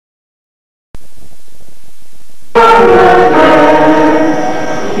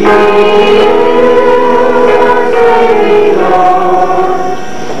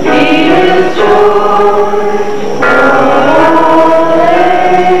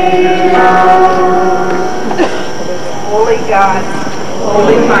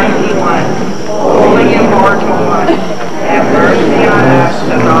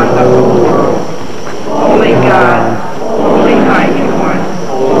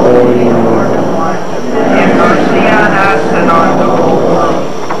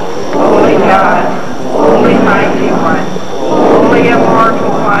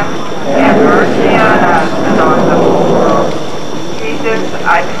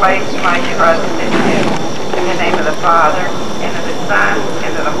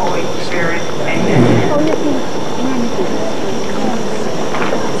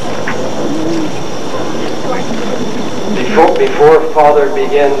Before Father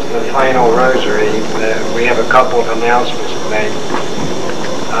begins the final rosary, we have a couple of announcements to make.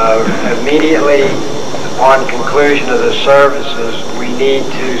 Immediately upon conclusion of the services, we need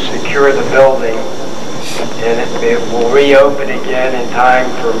to secure the building, and it will reopen again in time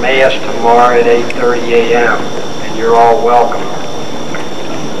for Mass tomorrow at 8:30 a.m., and you're all welcome.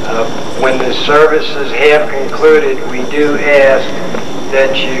 When the services have concluded, we do ask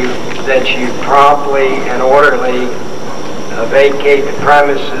that you promptly and orderly vacate the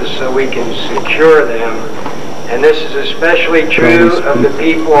premises so we can secure them. And this is especially true of the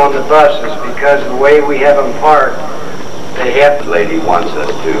people on the buses, because the way we have them parked, they have to. The lady wants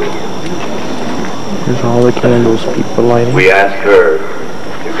us to. Here's all the candles people lighting. We ask her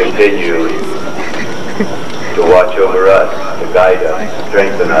to continue to watch over us, to guide us, to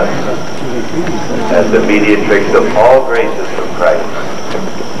strengthen us as the mediatrix of all graces from Christ.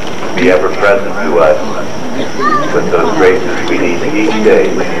 Be ever present to us with those graces we need each day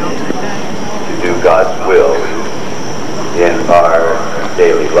to do God's will in our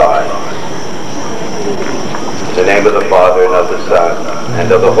daily lives. In the name of the Father, and of the Son,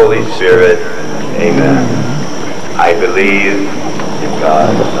 and of the Holy Spirit, amen. I believe in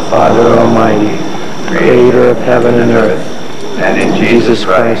God, the Father Almighty, creator of heaven and earth, and in Jesus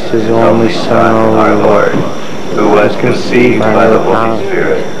Christ, his only Son, our Lord, who was conceived by the Holy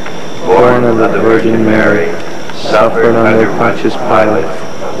Spirit, born of the Virgin Mary, suffered under Pontius Pilate,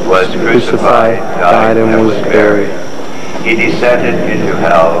 was crucified, died, and was buried. He descended into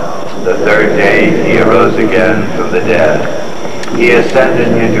hell. The third day he arose again from the dead. He ascended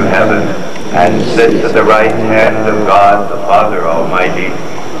into heaven and sits at the right hand of God the Father Almighty.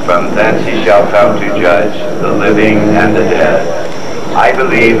 From thence he shall come to judge the living and the dead. I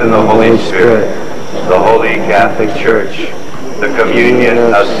believe in the Holy Spirit, the Holy Catholic Church, the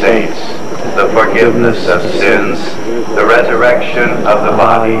communion of saints, the forgiveness of sins, the resurrection of the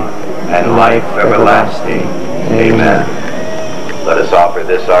body, and life everlasting. Amen. Let us offer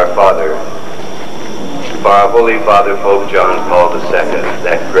this our Father. For our Holy Father, Pope John Paul II,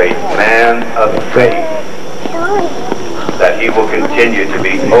 that great man of faith, that he will continue to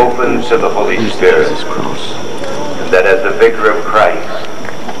be open to the Holy Spirit, and that as the vicar of Christ,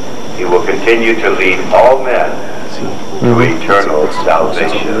 he will continue to lead all men to eternal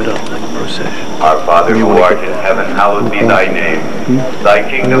salvation. Our Father who art in heaven, hallowed be thy name. Thy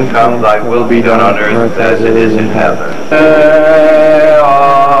kingdom come, thy will be done on earth as it is in heaven.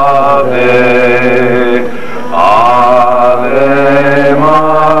 Ave, Ave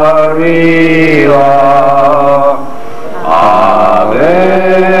Maria, Ave,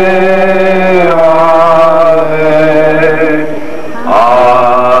 Ave,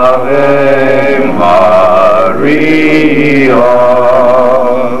 Ave Maria.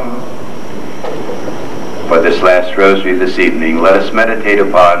 For this last rosary this evening, let us meditate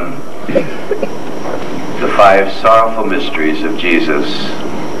upon the 5 sorrowful mysteries of Jesus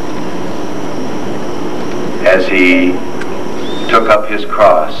as he took up his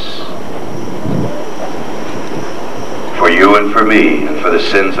cross for you and for me and for the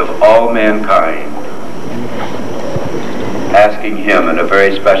sins of all mankind, asking him in a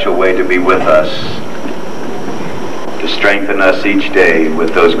very special way to be with us, to strengthen us each day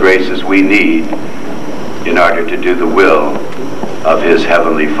with those graces we need in order to do the will of his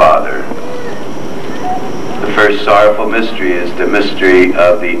heavenly Father. The first sorrowful mystery is the mystery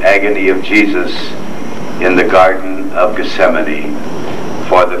of the agony of Jesus in the Garden of Gethsemane.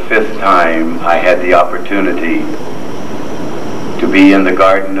 For the 5th time I had the opportunity to be in the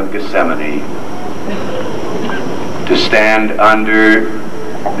Garden of Gethsemane, to stand under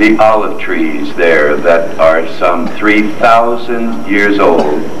the olive trees there that are some 3,000 years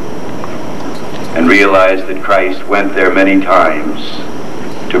old, and realize that Christ went there many times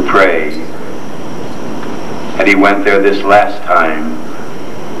to pray And he went there this last time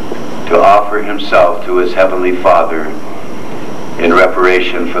to offer himself to his heavenly Father in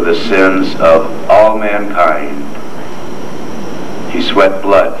reparation for the sins of all mankind. He sweat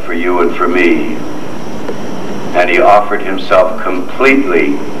blood for you and for me, and he offered himself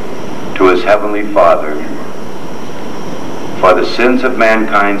completely to his heavenly Father for the sins of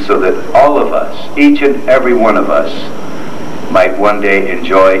mankind, so that all of us, each and every one of us, might one day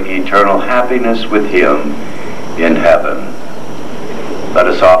enjoy eternal happiness with him in heaven. Let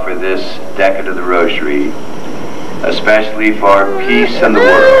us offer this decade of the Rosary, especially for peace in the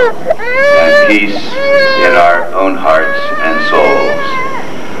world and peace in our own hearts and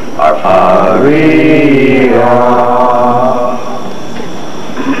souls. Our Father.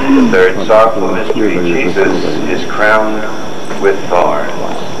 The third sorrowful mystery, Jesus is crowned with thorns.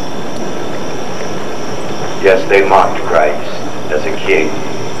 Yes, they mocked Christ as a king,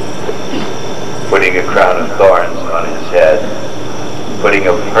 putting a crown of thorns on his head, putting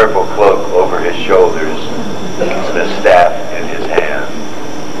a purple cloak over his shoulders, and a staff in his hand.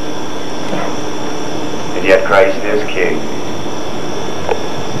 And yet Christ is king.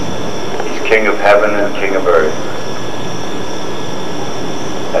 He's king of heaven and king of earth.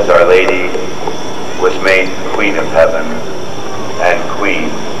 As Our Lady was made queen of heaven and queen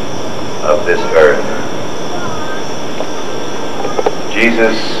of this earth.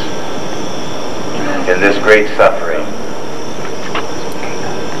 Jesus, in this great suffering,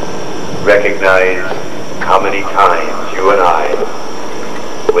 recognized how many times you and I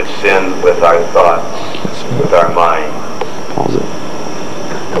would sin with our thoughts, with our minds.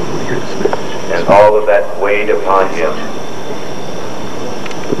 And all of that weighed upon him.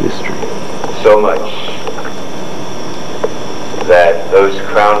 So much that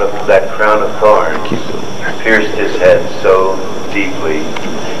that crown of thorns pierced his head so deeply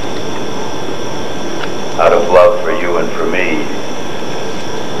out of love for you and for me,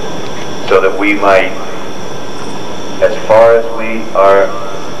 so that we might, as far as we are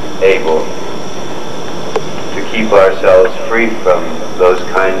able, to keep ourselves free from those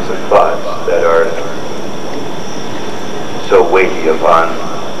kinds of thoughts that are so weighty upon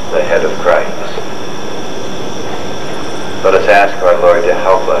the head of Christ. Let us ask our Lord to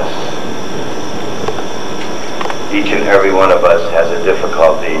help us. Each and every one of us has a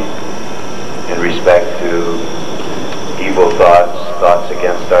difficulty in respect to evil thoughts, thoughts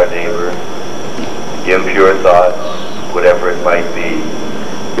against our neighbor, impure thoughts, whatever it might be.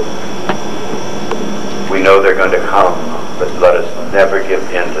 We know they're going to come, but let us never give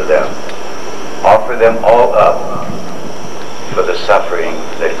in to them. Offer them all up for the suffering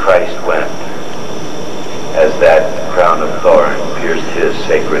that Christ went as that crown of thorns pierced his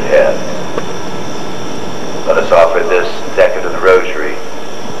sacred head. Let us offer this decade of the Rosary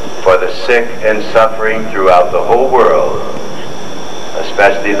for the sick and suffering throughout the whole world,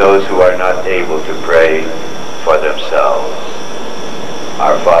 especially those who are not able to pray for themselves.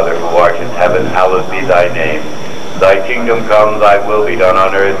 Our Father who art in heaven, hallowed be thy name. Thy kingdom come, thy will be done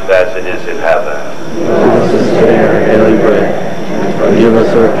on earth as it is in heaven. Give us this day our daily bread, and forgive us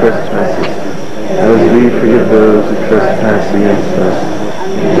our trespasses, as we forgive those who trespass against us.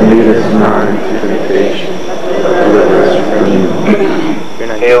 And lead us not into temptation, but deliver us from evil.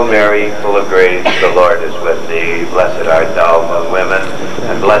 Hail Mary, full of grace, the Lord is with thee. Blessed art thou among women,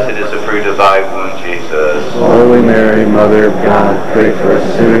 and blessed is the fruit of thy womb, Jesus. Holy Mary, Mother of God, pray for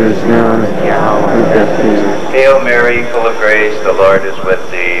us sinners now and at the hour of death. Hail Mary, full of grace, the Lord is with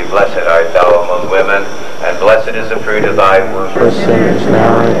thee. Blessed art thou among women, and blessed is the fruit of thy womb. For sinners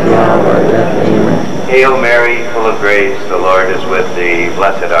now and at the hour of death. Amen. Hail Mary, full of grace, the Lord is with thee.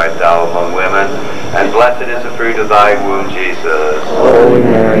 Blessed art thou among women, and blessed is the fruit of thy womb, Jesus. Holy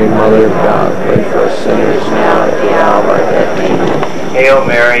Mary, Mother of God, pray for us sinners now and at the hour of our death. Amen. Hail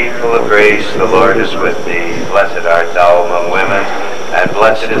Mary, full of grace, the Lord is with thee. Blessed art thou among women, and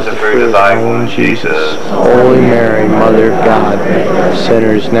blessed is the fruit of thy womb, Jesus. Holy Mary, Mother of God, pray for us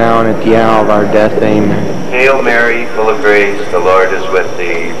sinners now and at the hour of our death. Amen. Hail Mary, full of grace, the Lord is with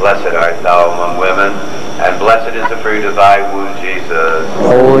thee. Blessed art thou among women, and blessed is the fruit of thy womb, Jesus.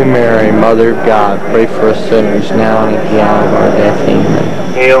 Holy Mary, Mother of God, pray for us sinners now and at the hour of our death.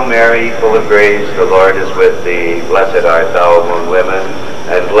 Amen. Hail Mary, full of grace, the Lord is with thee. Blessed art thou among women,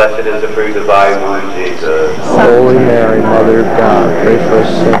 and blessed is the fruit of thy womb, Jesus. Holy Mary, Mother of God, pray for us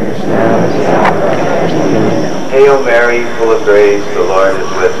sinners now and at the hour of our death. Amen. Hail Mary, full of grace, the Lord is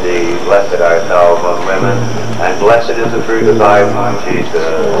with thee. Blessed art thou among women, and blessed is the fruit of thy womb, Jesus.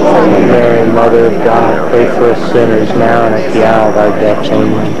 Holy Mary, Mother of God, pray for us sinners now and at the hour of our death.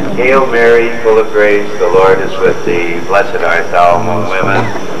 Amen. Hail Mary, full of grace, the Lord is with thee. Blessed art thou among women,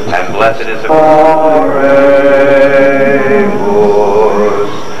 and blessed is the fruit of thy womb.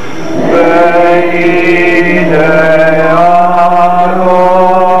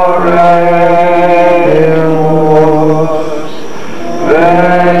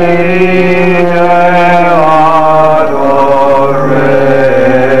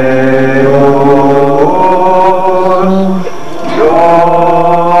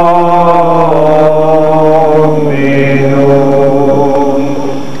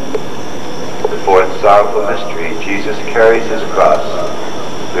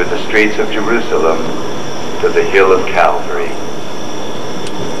 Of Jerusalem to the hill of Calvary.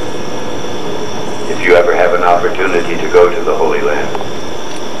 If you ever have an opportunity to go to the Holy Land,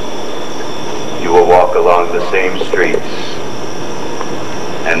 you will walk along the same streets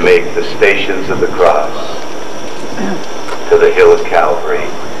and make the Stations of the Cross to the hill of Calvary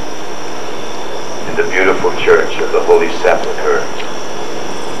in the beautiful church of the Holy Sepulchre,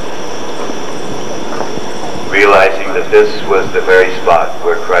 realizing that this was the very spot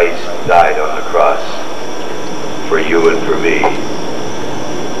where Christ died on the cross for you and for me.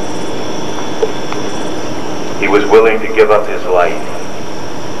 He was willing to give up his life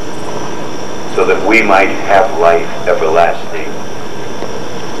so that we might have life everlasting.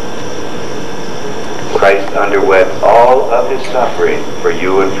 Christ underwent all of his suffering for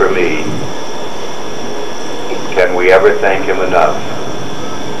you and for me. Can we ever thank him enough?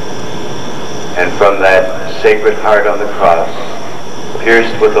 And from that Sacred Heart on the cross,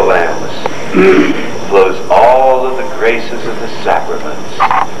 pierced with the lance, flows all of the graces of the sacraments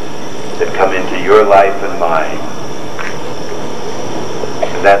that come into your life and mine.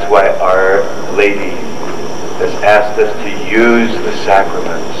 And that's why Our Lady has asked us to use the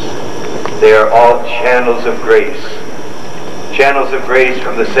sacraments. They are all channels of grace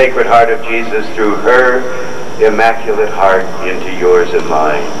from the Sacred Heart of Jesus through her Immaculate Heart into yours and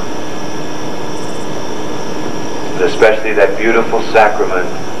mine. Especially that beautiful sacrament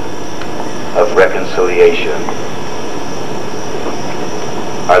of reconciliation.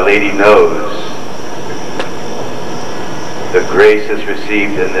 Our Lady knows the grace is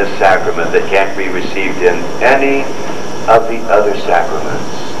received in this sacrament that can't be received in any of the other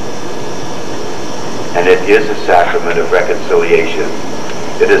sacraments. And it is a sacrament of reconciliation.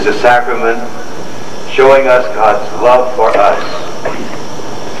 It is a sacrament showing us God's love for us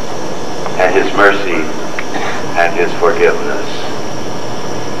and his mercy and his forgiveness.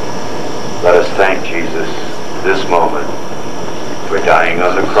 Let us thank Jesus this moment for dying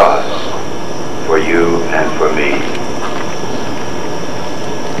on the cross for you and for me.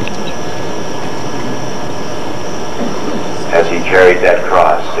 As he carried that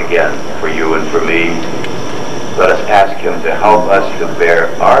cross again for you and for me, let us ask him to help us to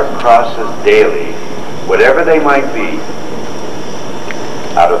bear our crosses daily, whatever they might be,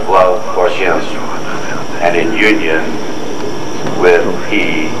 out of love for him and in union with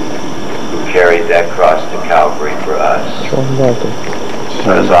he who carried that cross to Calvary for us.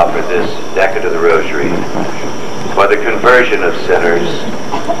 Let us offer this decade of the Rosary for the conversion of sinners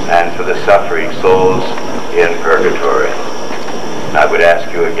and for the suffering souls in purgatory. And I would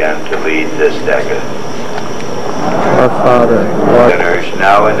ask you again to lead this decade. Our Father, Sinners,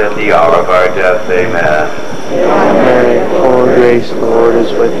 now and at the hour of our death, amen. Mary, full of grace, the Lord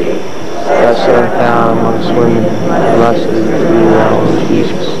is with thee. Blessed art thou amongst women, blessed is the fruit of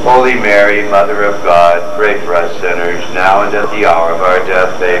Jesus. Holy Mary, Mother of God, pray for us sinners, now and at the hour of our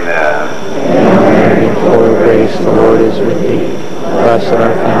death, amen. Mary, full of grace, the Lord is with thee. Blessed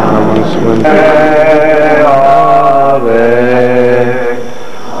art thou amongst women. Ave,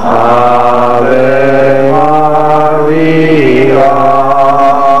 Ave Maria,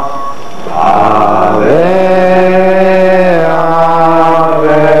 Ave,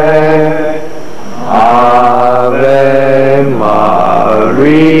 Ave, Ave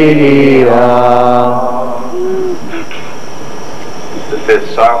Maria. The fifth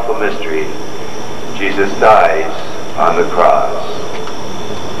sorrowful mystery, Jesus dies on the cross.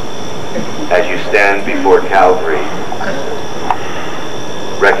 As you stand before Calvary,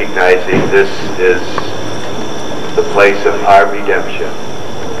 recognizing this is the place of our redemption,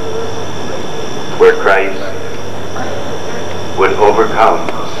 where Christ would overcome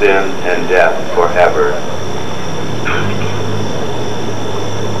sin and death forever.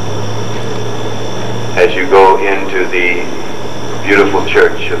 As you go into the beautiful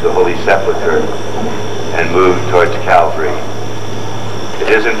church of the Holy Sepulchre and move towards Calvary, it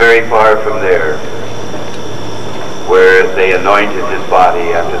isn't very far from there where they anointed his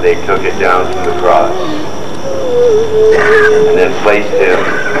body after they took it down from the cross and then placed him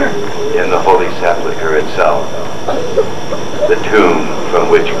in the Holy Sepulchre itself, the tomb from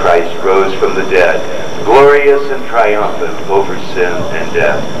which Christ rose from the dead glorious and triumphant over sin and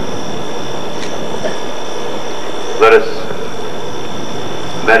death. Let us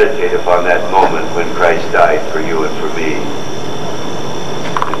meditate upon that moment when Christ died for you and for me,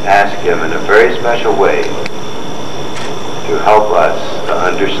 and ask him in a very special way to help us to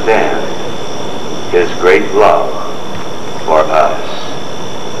understand his great love for us.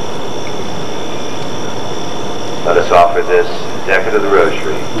 Let us offer this decade of the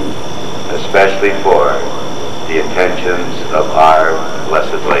Rosary, especially for the intentions of our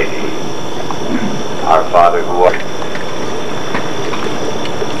Blessed Lady, our Father who art.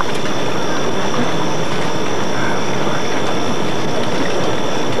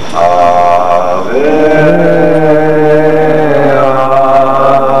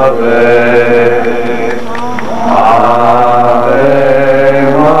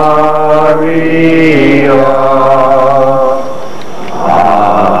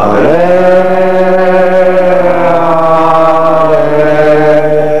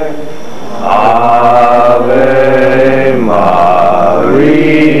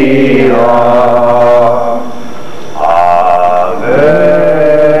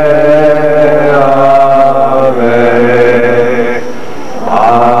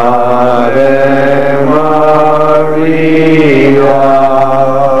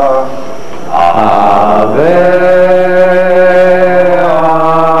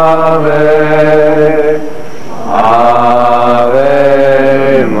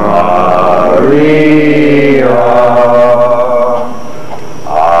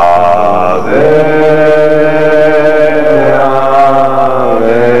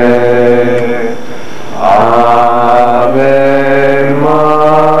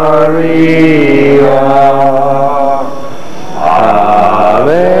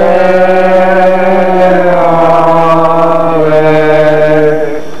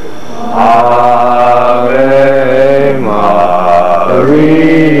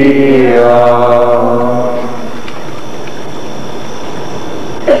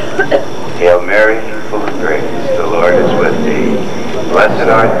 Hail Mary, full of grace, the Lord is with thee. Blessed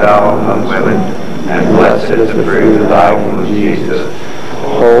art thou among women, and blessed is the fruit of thy womb, Jesus.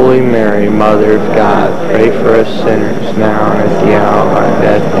 Holy Mary, Mother of God, pray for us sinners, now and at the hour of our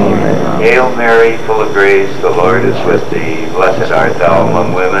death. Amen. Hail Mary, full of grace, the Lord is with thee. Blessed art thou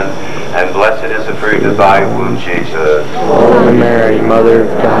among women, and blessed is the fruit of thy womb, Jesus. Holy Mary, Mother of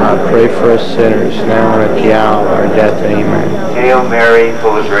God, pray for us sinners, now and at the hour of our death. Amen. Hail Mary,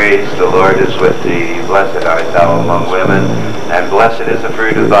 full of grace, the Lord is with thee. Blessed art thou among women, and blessed is the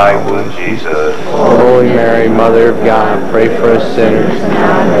fruit of thy womb, Jesus. Holy Mary, Mother of God, pray for us sinners,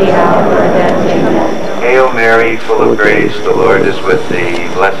 now and at the hour of our death. Amen. Hail Mary, full of grace, the Lord is with thee.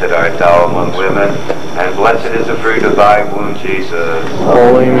 Blessed art thou among women, and blessed is the fruit of thy womb, Jesus.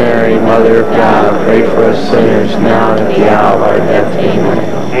 Holy Mary, Mother of God, pray for us sinners, now and at the hour of our death.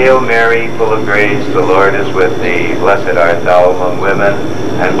 Amen. Hail Mary, full of grace, the Lord is with thee. Blessed art thou among women,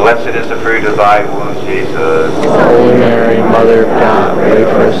 and blessed is the fruit of thy womb, Jesus. Holy Mary, Mother of God, pray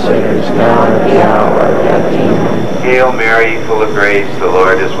for us sinners, now and at the hour of our death. Amen. Hail Mary, full of grace, the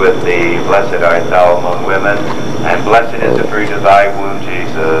Lord is with thee. Blessed art thou among women, and blessed is the fruit of thy womb,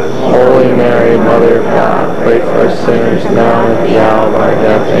 Jesus. Holy Mary, Mother of God, pray for us sinners, now and at the hour of our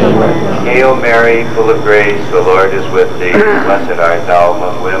death. Amen. Hail Mary, full of grace, the Lord is with thee. Blessed art thou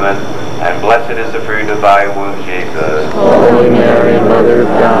among women, and blessed is the fruit of thy womb, Jesus. Holy Mary, Mother of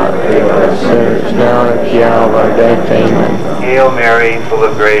God, pray for us sinners, now and at the hour of our death. Amen. Hail Mary, full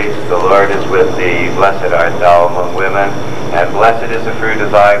of grace, the Lord is with thee. Blessed art thou among women, and blessed is the fruit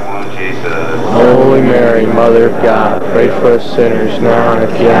of thy womb, Jesus. Holy Mary, Mother of God, pray for us sinners, now and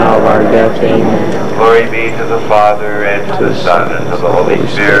at the hour of our death. Amen. Glory be to the Father, and to the Son, and to the Holy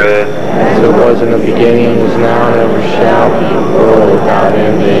Spirit. As it was in the beginning, is now, and ever shall be, world without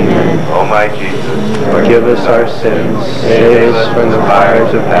end. Amen. O my Jesus, Forgive us our sins, save us from the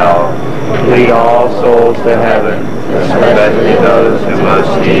fires of hell, lead all souls to heaven, especially those who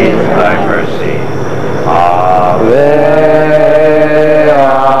most need thy mercy. Ave,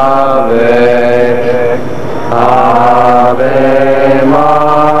 Ave, Ave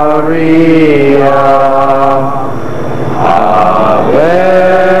Maria, Ave,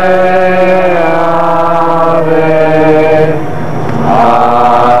 Ave,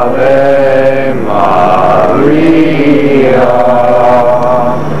 Ave Maria.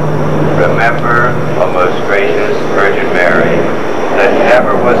 Remember, O most gracious Virgin Mary, that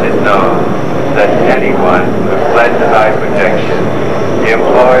never was it known that anyone who fled to thy protection,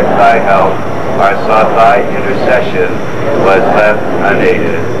 implored thy help, or sought thy intercession was left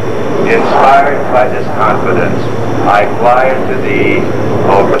unaided. Inspired by this confidence, I fly unto thee,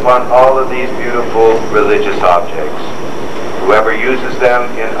 O upon all of these beautiful religious objects. Whoever uses them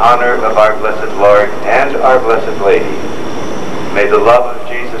in honor of our blessed Lord and our blessed Lady, may the love of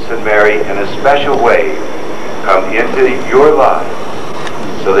Jesus and Mary in a special way come into your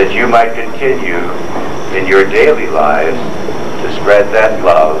lives, so that you might continue in your daily lives to spread that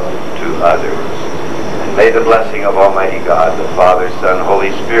love to others. And may the blessing of Almighty God, the Father, Son,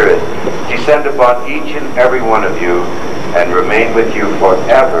 Holy Spirit, descend upon each and every one of you and remain with you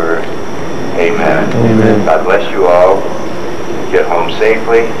forever. Amen. Amen. God bless you all. Get home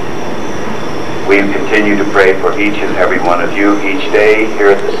safely. We continue to pray for each and every one of you each day here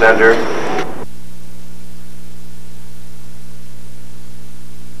at the center.